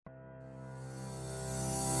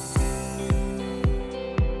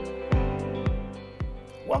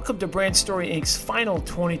Welcome to Brand Story Inc.'s final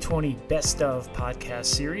 2020 Best Of podcast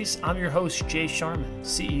series. I'm your host, Jay Sharman,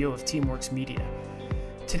 CEO of Teamworks Media.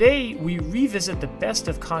 Today, we revisit the Best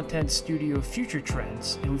of Content Studio future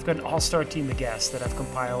trends, and we've got an all-star team of guests that I've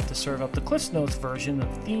compiled to serve up the Cliffs Notes version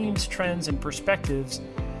of themes, trends, and perspectives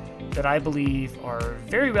that I believe are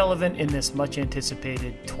very relevant in this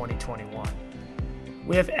much-anticipated 2021.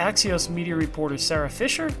 We have Axios media reporter Sarah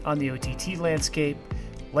Fisher on the OTT landscape.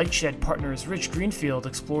 Lightshed Partners Rich Greenfield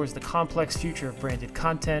explores the complex future of branded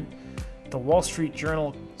content. The Wall Street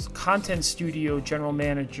Journal's Content Studio General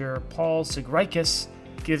Manager Paul Sigrikis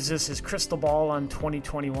gives us his crystal ball on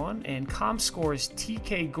 2021. And ComScore's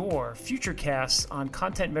TK Gore futurecasts on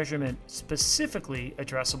content measurement, specifically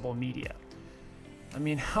addressable media. I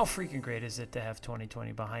mean, how freaking great is it to have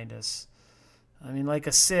 2020 behind us? I mean, like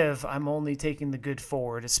a sieve, I'm only taking the good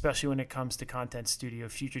forward, especially when it comes to Content Studio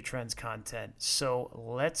Future Trends content. So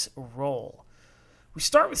let's roll. We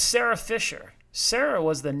start with Sarah Fisher. Sarah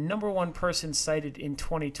was the number one person cited in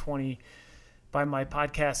 2020 by my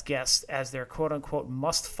podcast guests as their quote-unquote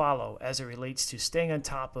must follow as it relates to staying on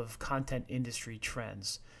top of content industry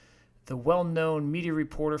trends. The well-known media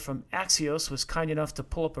reporter from Axios was kind enough to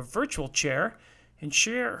pull up a virtual chair and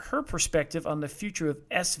share her perspective on the future of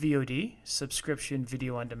SVOD, subscription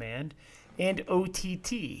video on demand, and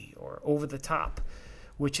OTT, or over the top,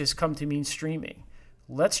 which has come to mean streaming.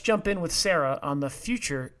 Let's jump in with Sarah on the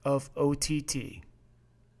future of OTT.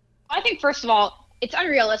 I think, first of all, it's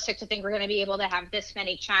unrealistic to think we're going to be able to have this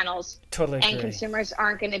many channels. Totally agree. And consumers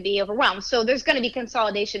aren't going to be overwhelmed. So there's going to be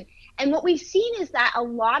consolidation. And what we've seen is that a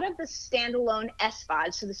lot of the standalone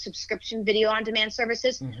SVODs, so the subscription video on demand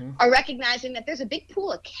services, are recognizing that there's a big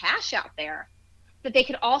pool of cash out there that they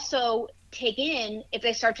could also take in if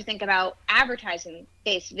they start to think about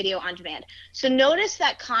advertising-based video on demand. So notice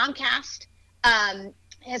that Comcast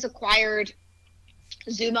has acquired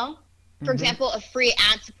Xumo, for example, a free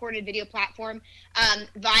ad-supported video platform.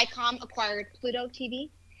 Viacom acquired Pluto TV.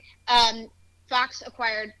 Fox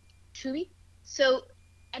acquired Tubi. So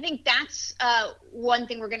I think that's one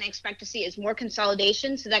thing we're going to expect to see is more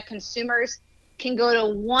consolidation so that consumers can go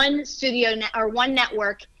to one studio or one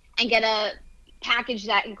network and get a package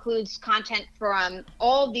that includes content from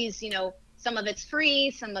all these, some of it's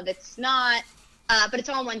free, some of it's not, but it's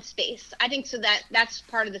all in one space. I think so that's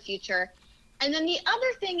part of the future. And then the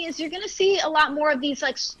other thing is you're going to see a lot more of these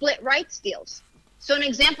like split rights deals. So an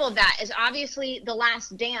example of that is obviously The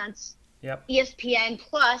Last Dance. Yep. ESPN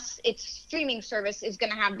Plus, its streaming service, is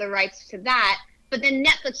going to have the rights to that. But then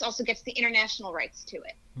Netflix also gets the international rights to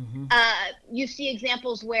it. You see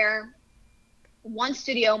examples where one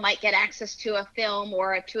studio might get access to a film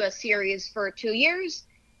or to a series for 2 years,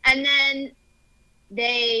 and then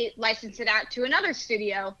they license it out to another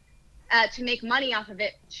studio to make money off of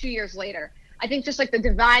it 2 years later. I think just like the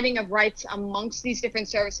dividing of rights amongst these different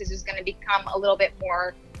services is going to become a little bit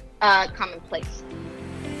more commonplace.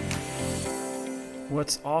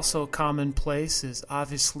 What's also commonplace is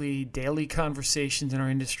obviously daily conversations in our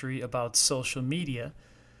industry about social media.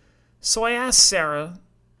 So I asked Sarah,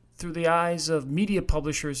 through the eyes of media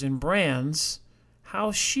publishers and brands,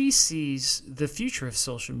 how she sees the future of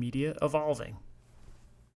social media evolving.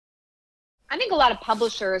 I think a lot of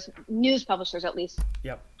publishers, news publishers at least,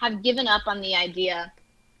 have given up on the idea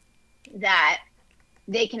that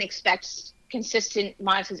they can expect consistent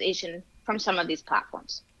monetization from some of these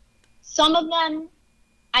platforms. Some of them,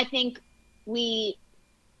 I think we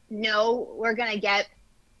know we're going to get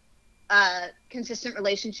a consistent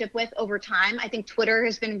relationship with over time. I think Twitter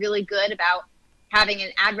has been really good about having an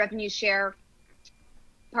ad revenue share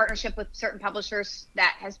partnership with certain publishers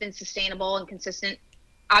that has been sustainable and consistent.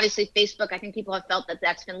 Obviously, Facebook, I think people have felt that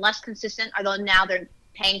that's been less consistent, although now they're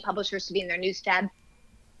paying publishers to be in their news tab.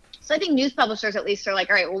 So I think news publishers at least are like,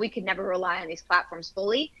 all right, well, we could never rely on these platforms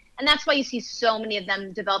fully. And that's why you see so many of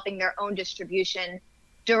them developing their own distribution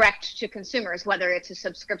direct to consumers, whether it's a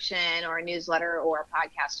subscription or a newsletter or a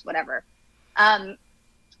podcast, whatever.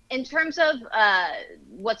 In terms of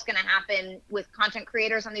what's going to happen with content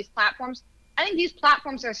creators on these platforms, I think these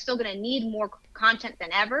platforms are still going to need more content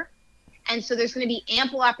than ever. And so there's going to be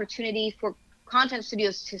ample opportunity for content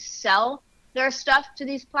studios to sell their stuff to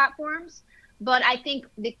these platforms. But I think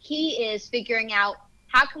the key is figuring out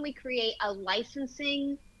how can we create a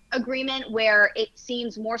licensing agreement where it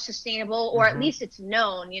seems more sustainable, or at least it's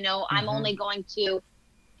known, I'm only going to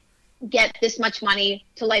get this much money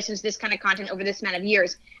to license this kind of content over this amount of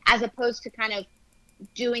years, as opposed to kind of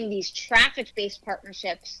doing these traffic-based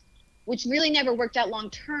partnerships, which really never worked out long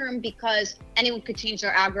term because anyone could change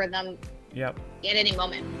their algorithm at any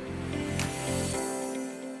moment.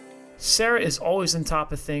 Sarah is always on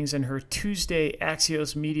top of things, and her Tuesday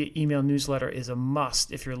Axios Media email newsletter is a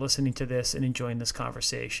must if you're listening to this and enjoying this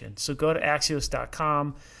conversation. So go to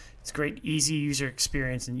Axios.com. It's a great, easy user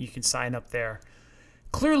experience, and you can sign up there.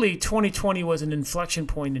 Clearly, 2020 was an inflection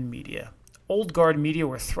point in media. Old guard media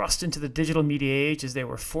were thrust into the digital media age as they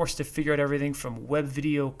were forced to figure out everything from web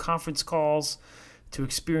video conference calls to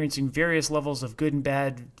experiencing various levels of good and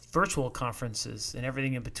bad virtual conferences and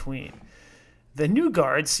everything in between. The new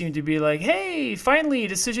guards seem to be like, hey, finally,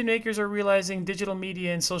 decision makers are realizing digital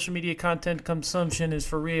media and social media content consumption is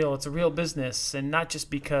for real. It's a real business, and not just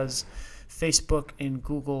because Facebook and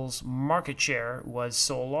Google's market share was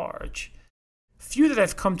so large. Few that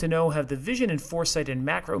I've come to know have the vision and foresight in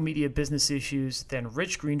macro media business issues than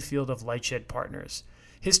Rich Greenfield of Lightshed Partners.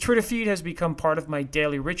 His Twitter feed has become part of my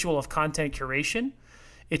daily ritual of content curation.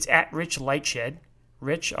 It's at Rich Lightshed,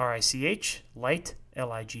 Rich, R-I-C-H, Light,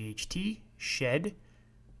 L-I-G-H-T, Shed,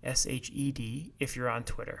 S-H-E-D, if you're on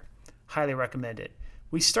Twitter. Highly recommend it.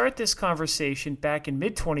 We start this conversation back in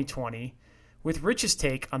mid-2020 with Rich's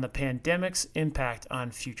take on the pandemic's impact on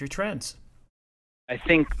future trends. I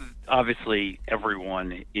think, obviously,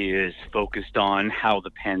 everyone is focused on how the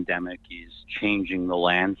pandemic is changing the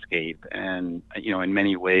landscape and, in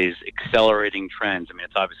many ways, accelerating trends. I mean,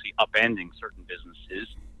 it's obviously upending certain businesses,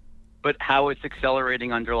 but how it's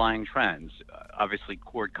accelerating underlying trends. Obviously,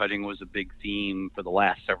 cord cutting was a big theme for the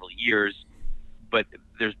last several years, but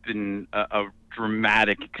there's been a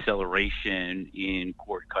dramatic acceleration in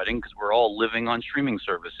cord cutting because we're all living on streaming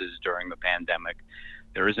services during the pandemic.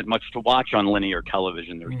 There isn't much to watch on linear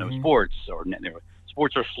television. There's no sports, or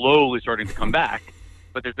sports are slowly starting to come back,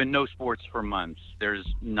 but there's been no sports for months. There's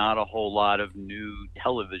not a whole lot of new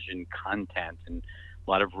television content and a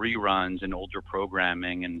lot of reruns and older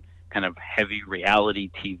programming and kind of heavy reality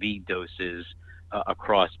TV doses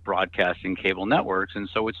across broadcasting cable networks. And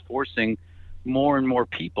so it's forcing more and more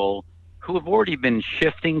people who have already been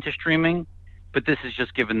shifting to streaming, but this has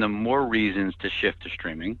just given them more reasons to shift to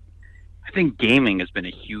streaming. I think gaming has been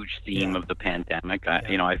a huge theme of the pandemic.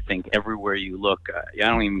 I think everywhere you look, I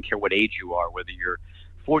don't even care what age you are, whether you're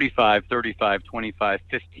 45, 35, 25,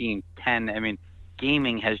 15, 10. I mean,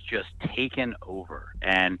 gaming has just taken over,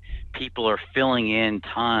 and people are filling in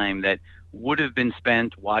time that would have been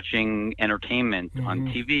spent watching entertainment on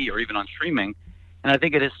TV or even on streaming. And I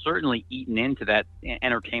think it has certainly eaten into that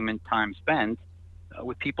entertainment time spent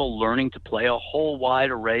with people learning to play a whole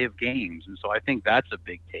wide array of games. And so I think that's a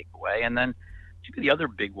big takeaway. And then the other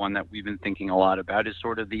big one that we've been thinking a lot about is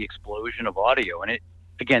sort of the explosion of audio. And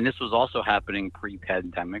this was also happening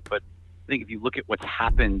pre-pandemic, but I think if you look at what's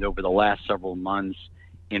happened over the last several months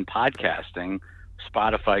in podcasting,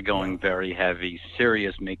 Spotify going very heavy,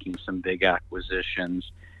 Sirius making some big acquisitions,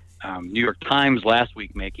 New York Times last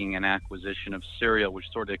week making an acquisition of Serial, which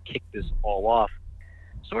sort of kicked this all off.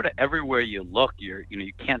 Sort of everywhere you look,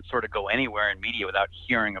 you can't sort of go anywhere in media without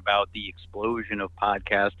hearing about the explosion of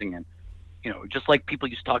podcasting. And, just like people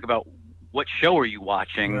used to talk about what show are you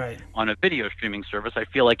watching on a video streaming service, I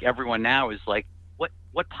feel like everyone now is like,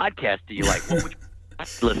 what podcast do you like? What would you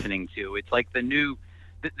be listening to? It's like the new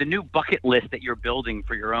bucket list that you're building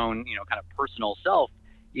for your own, kind of personal self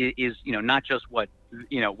is not just what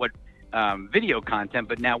video content,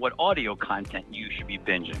 but now what audio content you should be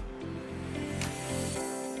binging.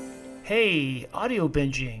 Hey, audio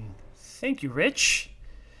binging. Thank you, Rich.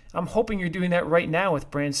 I'm hoping you're doing that right now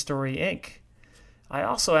with Brand Story Inc. I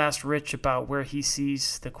also asked Rich about where he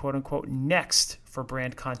sees the quote-unquote next for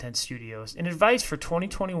brand content studios and advice for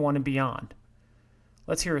 2021 and beyond.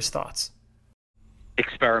 Let's hear his thoughts.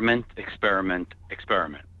 Experiment, experiment,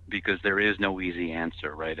 experiment, because there is no easy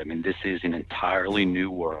answer, right? I mean, this is an entirely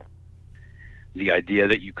new world. The idea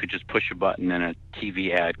that you could just push a button and a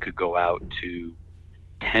TV ad could go out to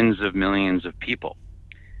tens of millions of people.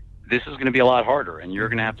 This is going to be a lot harder, and you're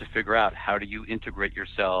going to have to figure out how do you integrate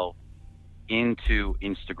yourself into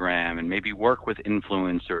Instagram and maybe work with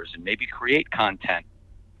influencers and maybe create content.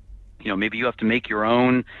 Maybe you have to make your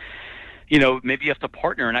own, maybe you have to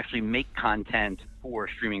partner and actually make content for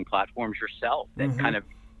streaming platforms yourself that kind of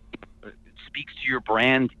speaks to your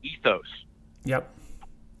brand ethos. Yep.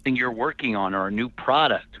 Thing you're working on or a new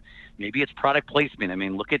product. Maybe it's product placement. I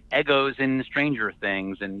mean, look at Eggos in Stranger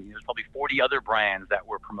Things, and there's probably 40 other brands that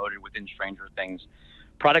were promoted within Stranger Things.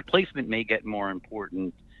 Product placement may get more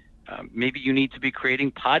important. Maybe you need to be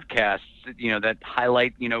creating podcasts, that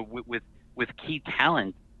highlight, with key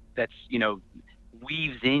talent that's,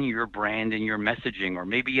 weaves in your brand and your messaging. Or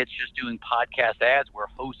maybe it's just doing podcast ads where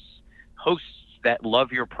hosts that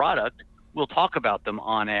love your product will talk about them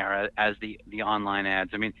on air as the online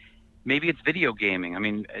ads. I mean, maybe it's video gaming. I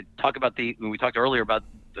mean, when we talked earlier about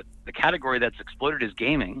the category that's exploded is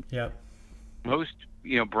gaming. Yep. Most,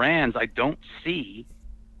 brands I don't see,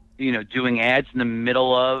 doing ads in the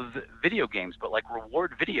middle of video games, but like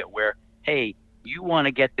reward video where, hey, you want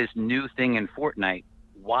to get this new thing in Fortnite,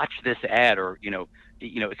 watch this ad, or,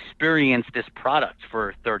 experience this product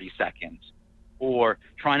for 30 seconds, or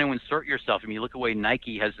trying to insert yourself. I mean, you look at the way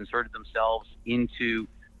Nike has inserted themselves into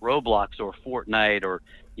Roblox or Fortnite, or,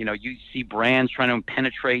 you see brands trying to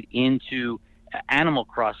penetrate into Animal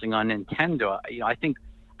Crossing on Nintendo. I think,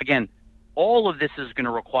 again, all of this is going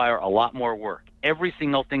to require a lot more work. Every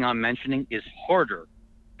single thing I'm mentioning is harder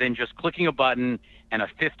than just clicking a button and a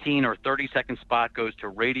 15 or 30-second spot goes to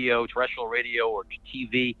radio, terrestrial radio, or to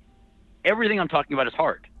TV. Everything I'm talking about is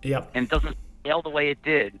hard. Yep. And it doesn't scale the way it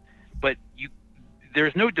did. But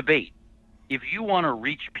there's no debate. If you want to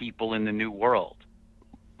reach people in the new world,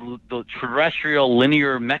 the terrestrial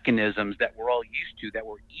linear mechanisms that we're all used to, that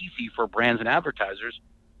were easy for brands and advertisers,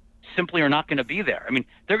 simply are not going to be there. I mean,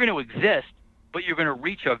 they're going to exist, but you're going to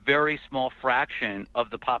reach a very small fraction of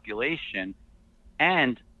the population.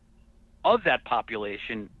 And of that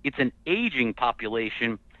population, it's an aging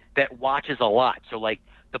population that watches a lot. So like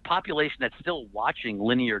the population that's still watching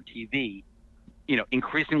linear TV,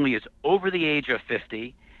 increasingly is over the age of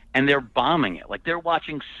 50, and they're bombing it. Like they're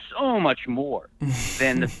watching so much more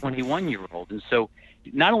than the 21-year-old. And so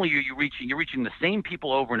not only are you're reaching the same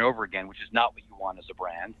people over and over again, which is not what you want as a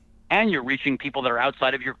brand, and you're reaching people that are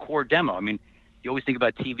outside of your core demo. I mean, you always think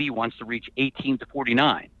about TV wants to reach 18 to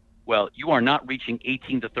 49. Well, you are not reaching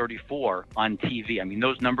 18 to 34 on TV. I mean,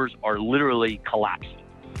 those numbers are literally collapsing.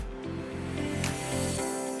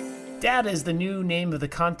 Data is the new name of the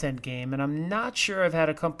content game, and I'm not sure I've had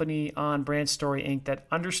a company on Brand Story Inc. that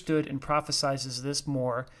understood and prophesizes this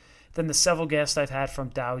more than the several guests I've had from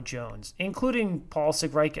Dow Jones, including Paul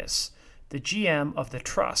Sigrikas, the GM of The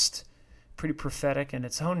Trust. Pretty prophetic in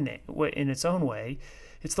its own way.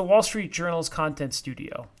 It's the Wall Street Journal's content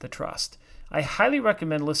studio, The Trust. I highly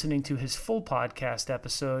recommend listening to his full podcast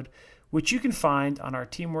episode, which you can find on our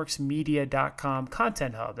teamworksmedia.com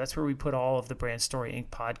content hub. That's where we put all of the Brand Story Inc.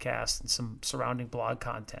 podcasts and some surrounding blog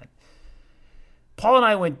content. Paul and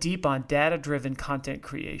I went deep on data-driven content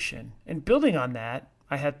creation. And building on that,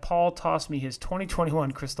 I had Paul toss me his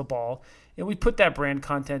 2021 crystal ball, and we put that brand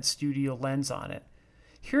content studio lens on it.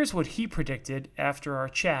 Here's what he predicted after our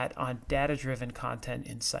chat on data-driven content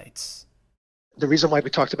insights. The reason why we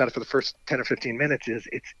talked about it for the first 10 or 15 minutes is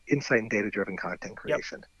it's insight and data-driven content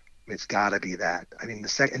creation. Yep. It's got to be that. I mean, the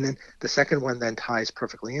second one then ties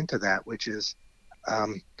perfectly into that, which is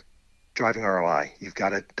driving ROI. You've got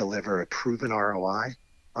to deliver a proven ROI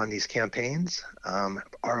on these campaigns.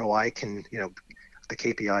 ROI can, the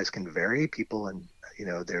KPIs can vary. People and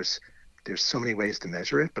there's so many ways to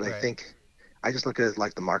measure it, but right. I think I just look at it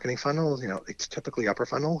like the marketing funnel. It's typically upper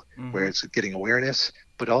funnel, mm-hmm. where it's getting awareness,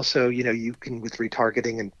 but also you can, with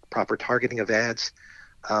retargeting and proper targeting of ads,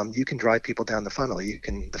 you can drive people down the funnel.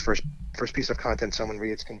 The first piece of content someone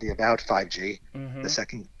reads can be about 5G. Mm-hmm. The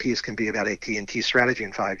second piece can be about AT&T strategy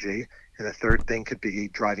in 5G, and the third thing could be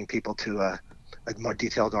driving people to a more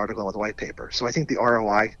detailed article with a white paper. So I think the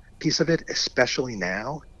ROI piece of it, especially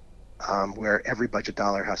now, where every budget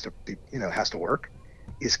dollar has to work,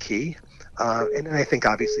 is key. And then I think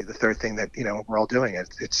obviously the third thing that we're all doing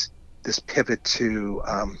it's this pivot to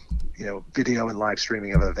video and live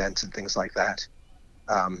streaming of events and things like that.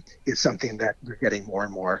 Is something that we're getting more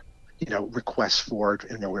and more, requests for,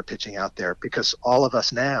 and we're pitching out there, because all of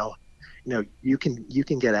us now, you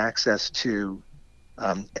can get access to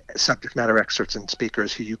subject matter experts and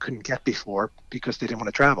speakers who you couldn't get before because they didn't want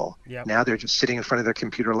to travel. Yep. Now they're just sitting in front of their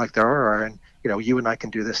computer like they are, and you and I can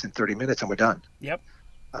do this in 30 minutes and we're done. Yep.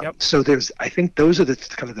 So I think those are the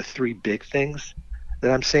kind of the three big things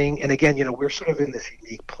that I'm seeing. And again, we're sort of in this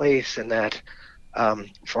unique place in that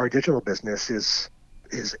for our digital business is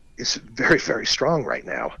very, very strong right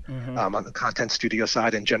now, mm-hmm. On the content studio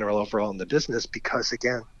side and general overall in the business, because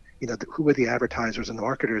again, who are the advertisers and the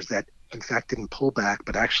marketers that in fact didn't pull back,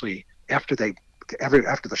 but actually after the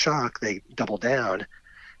shock, they doubled down,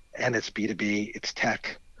 and it's B2B, it's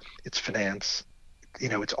tech, it's finance,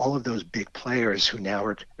 it's all of those big players who now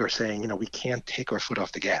are saying, we can't take our foot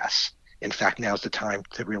off the gas. In fact, now's the time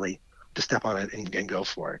to step on it and go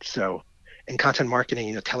for it. So in content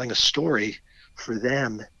marketing, telling a story for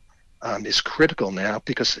them is critical now,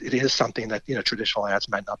 because it is something that traditional ads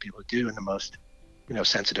might not be able to do in the most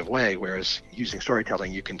sensitive way, whereas using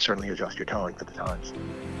storytelling, you can certainly adjust your tone for the times.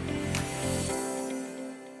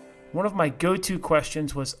 One of my go-to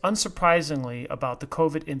questions was unsurprisingly about the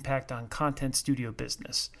COVID impact on content studio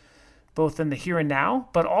business, both in the here and now,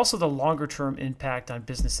 but also the longer-term impact on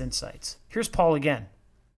business insights. Here's Paul again.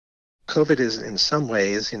 COVID is in some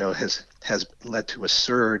ways, has led to a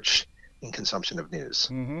surge in consumption of news.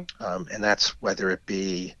 And that's whether it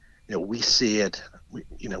be, we see it,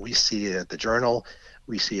 we see it at the Journal,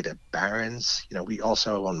 we see it at Barron's, we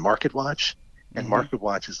also own MarketWatch, and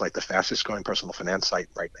MarketWatch is like the fastest growing personal finance site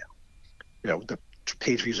right now. The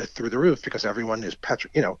page views are through the roof because everyone is,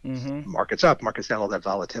 markets up, markets down, all that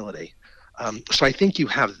volatility. So I think you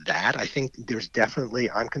have that. I think there's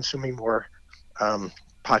definitely, I'm consuming more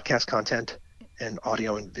podcast content and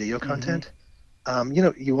audio and video content.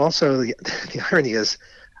 You also, the irony is,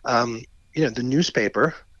 the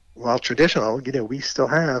newspaper, while traditional, we still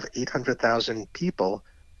have 800,000 people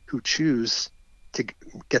who choose to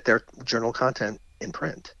get their journal content in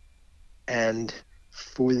print. And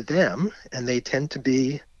for them, and they tend to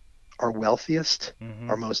be our wealthiest,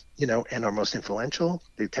 our most, and our most influential,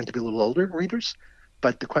 they tend to be a little older readers.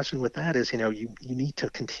 But the question with that is, you need to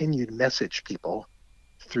continue to message people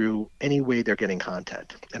through any way they're getting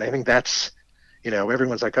content. And I think that's,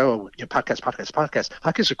 everyone's like, podcasts.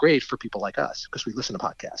 Podcasts are great for people like us because we listen to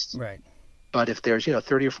podcasts. Right. But if there's,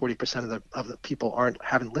 30 or 40% of the people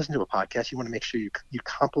haven't listened to a podcast, you want to make sure you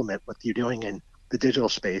complement what you're doing in the digital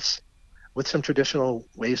space with some traditional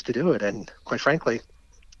ways to do it. And quite frankly,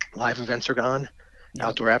 live events are gone,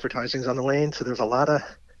 outdoor advertising's on the wane. So there's a lot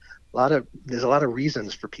of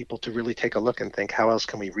reasons for people to really take a look and think, how else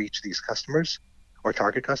can we reach these customers or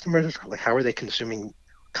target customers? Like, how are they consuming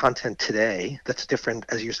content today that's different?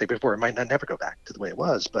 As you say before, it might not never go back to the way it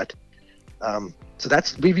was, but so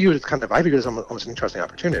I view it as almost an interesting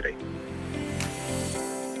opportunity.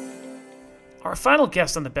 Our final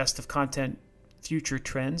guest on the Best of Content Future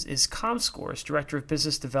Trends is Comscore's Director of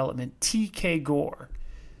Business Development, TK Gore.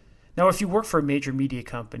 Now, if you work for a major media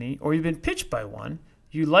company or you've been pitched by one,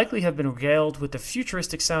 you likely have been regaled with the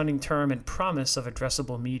futuristic sounding term and promise of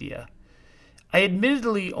addressable media. I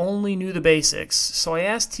admittedly only knew the basics, so I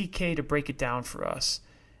asked TK to break it down for us,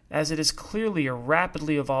 as it is clearly a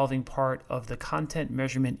rapidly evolving part of the content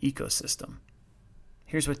measurement ecosystem.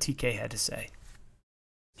 Here's what TK had to say.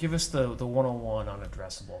 Give us the 101 on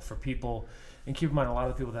addressable for people, and keep in mind a lot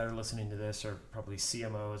of the people that are listening to this are probably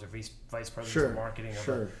CMOs or vice presidents of marketing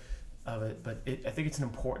of it, but I think it's an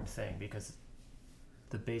important thing because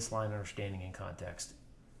the baseline understanding and context.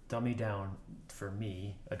 Dummy down, for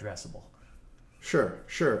me, addressable.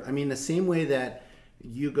 Sure. I mean, the same way that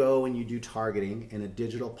you go and you do targeting in a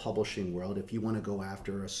digital publishing world, if you want to go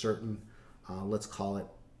after a certain, let's call it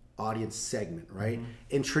audience segment, right?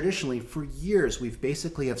 And traditionally, for years, we've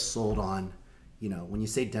basically have sold on, when you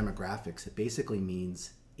say demographics, it basically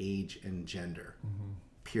means age and gender,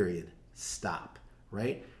 period, stop,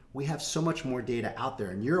 right? We have so much more data out there,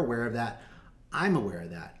 and you're aware of that. I'm aware of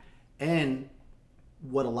that. And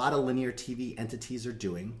what a lot of linear TV entities are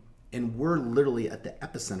doing, and we're literally at the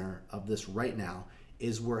epicenter of this right now,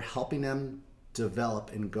 is we're helping them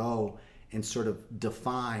develop and go and sort of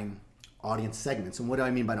define audience segments. And what do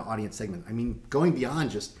I mean by an audience segment? I mean, going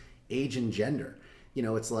beyond just age and gender.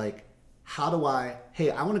 It's like, I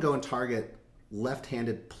want to go and target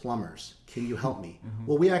left-handed plumbers. Can you help me?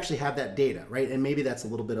 Well, we actually have that data, right? And maybe that's a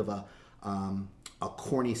little bit of a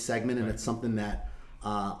corny segment, and it's something that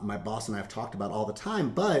my boss and I have talked about all the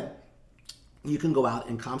time, but you can go out,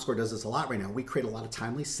 and Comscore does this a lot right now. We create a lot of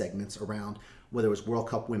timely segments around whether it was World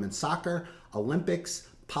Cup women's soccer, Olympics,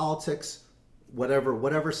 politics,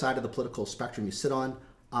 whatever side of the political spectrum you sit on,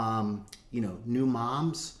 new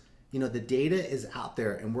moms. The data is out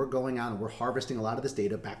there, and we're going out and we're harvesting a lot of this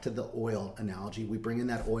data. Back to the oil analogy, we bring in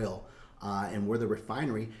that oil, and we're the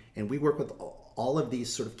refinery, and we work with all of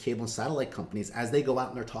these sort of cable and satellite companies as they go out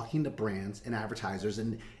and they're talking to brands and advertisers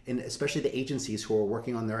and especially the agencies who are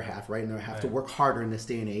working on their behalf, right? And they have to work harder in this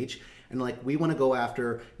day and age. And like, we want to go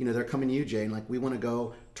after, they're coming to you, Jay, and like, we want to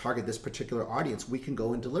go target this particular audience. We can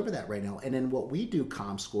go and deliver that right now. And then what we do,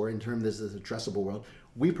 Comscore, in terms of this addressable world,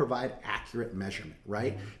 we provide accurate measurement,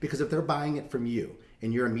 right? Because if they're buying it from you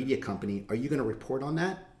and you're a media company, are you going to report on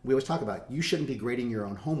that? We always talk about, you shouldn't be grading your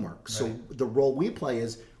own homework. Right. So the role we play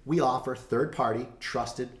is we offer third-party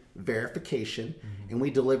trusted verification, and we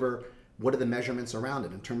deliver what are the measurements around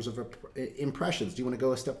it in terms of impressions. Do you want to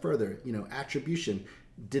go a step further? Attribution.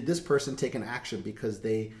 Did this person take an action because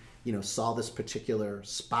they, saw this particular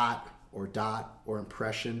spot or dot or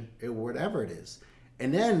impression or whatever it is?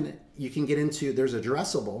 And then you can get into, there's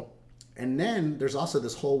addressable, and then there's also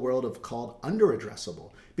this whole world of called under addressable,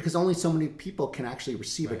 because only so many people can actually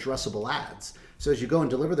receive addressable ads. So as you go and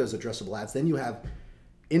deliver those addressable ads, then you have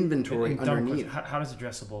inventory underneath. How does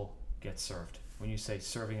addressable get served? When you say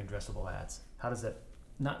serving addressable ads, how does that,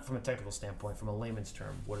 not from a technical standpoint, from a layman's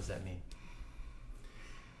term, what does that mean?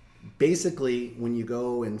 basically, when you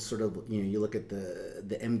go and sort of, you look at the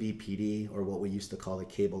MVPD, or what we used to call the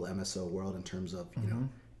cable MSO world in terms of,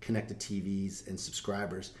 connected TVs and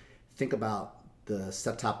subscribers, think about the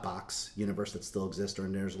set-top box universe that still exists,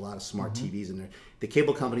 and there's a lot of smart TVs in there. The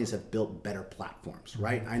cable companies have built better platforms,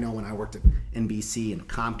 right? I know when I worked at NBC and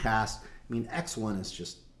Comcast, X1 is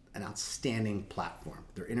just an outstanding platform.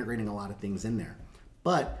 They're integrating a lot of things in there,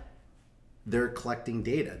 but they're collecting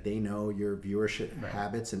data. They know your viewership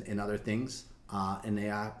habits and other things, and they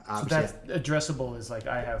obviously. So that's addressable. Is like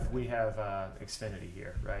we have Xfinity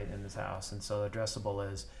here, right, in this house, and so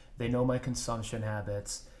addressable is they know my consumption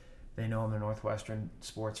habits. They know I'm a Northwestern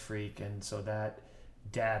sports freak, and so that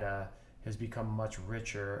data has become much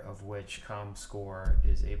richer, of which ComScore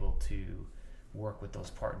is able to work with those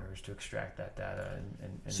partners to extract that data.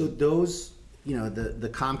 And so those, the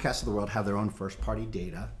Comcast of the world have their own first-party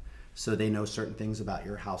data, so they know certain things about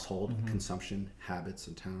your household consumption habits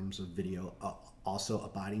in terms of video, also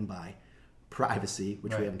abiding by privacy,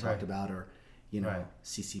 which we haven't talked about, or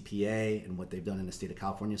CCPA and what they've done in the state of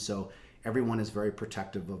California. So everyone is very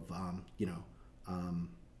protective of,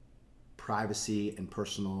 privacy and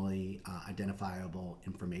personally identifiable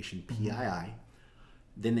information, PII.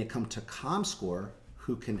 Then they come to ComScore,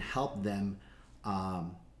 who can help them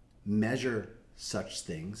measure such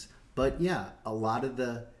things. But a lot of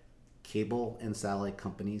the cable and satellite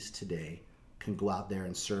companies today can go out there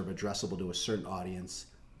and serve addressable to a certain audience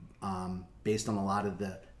based on a lot of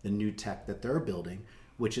the new tech that they're building,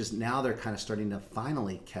 which is now they're kind of starting to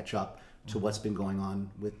finally catch up to what's been going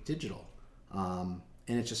on with digital.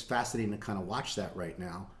 And it's just fascinating to kind of watch that right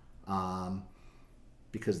now,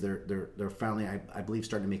 because they're finally, I believe,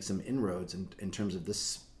 starting to make some inroads in terms of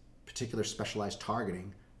this particular specialized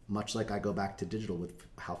targeting, much like I go back to digital with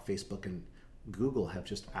how Facebook and Google have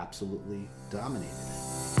just absolutely dominated.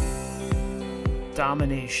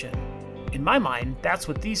 Domination. In my mind, that's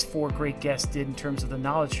what these 4 great guests did in terms of the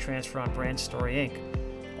knowledge transfer on Brand Story Inc.,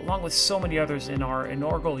 along with so many others in our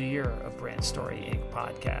inaugural year of Brand Story Inc.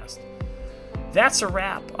 podcast. That's a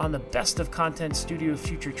wrap on the Best of Content Studio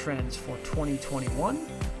Future Trends for 2021.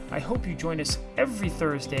 I hope you join us every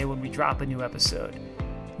Thursday when we drop a new episode.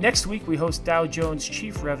 Next week, we host Dow Jones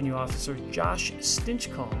Chief Revenue Officer Josh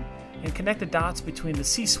Stinchcomb and connect the dots between the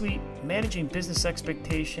C-suite, managing business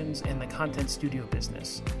expectations, and the content studio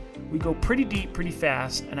business. We go pretty deep, pretty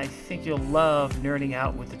fast, and I think you'll love nerding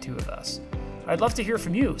out with the two of us. I'd love to hear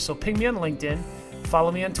from you, so ping me on LinkedIn,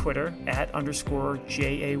 follow me on Twitter @_JAY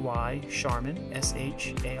Sharman, SHARMAN,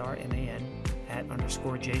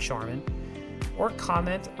 @_J Sharman, or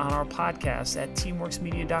comment on our podcast at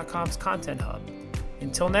teamworksmedia.com's Content Hub.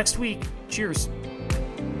 Until next week, cheers.